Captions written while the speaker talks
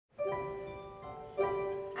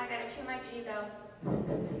my G though.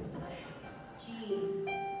 G.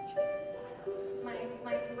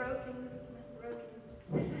 My broken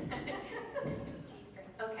G string.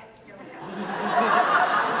 Okay, here we go.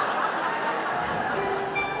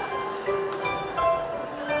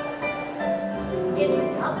 In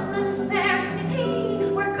Dublin's fair city,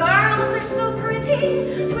 where girls are so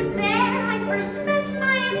pretty, 'twas there I first met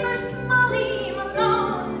my first Molly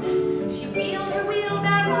Malone. She wheeled her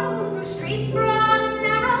wheelbarrow through streets broad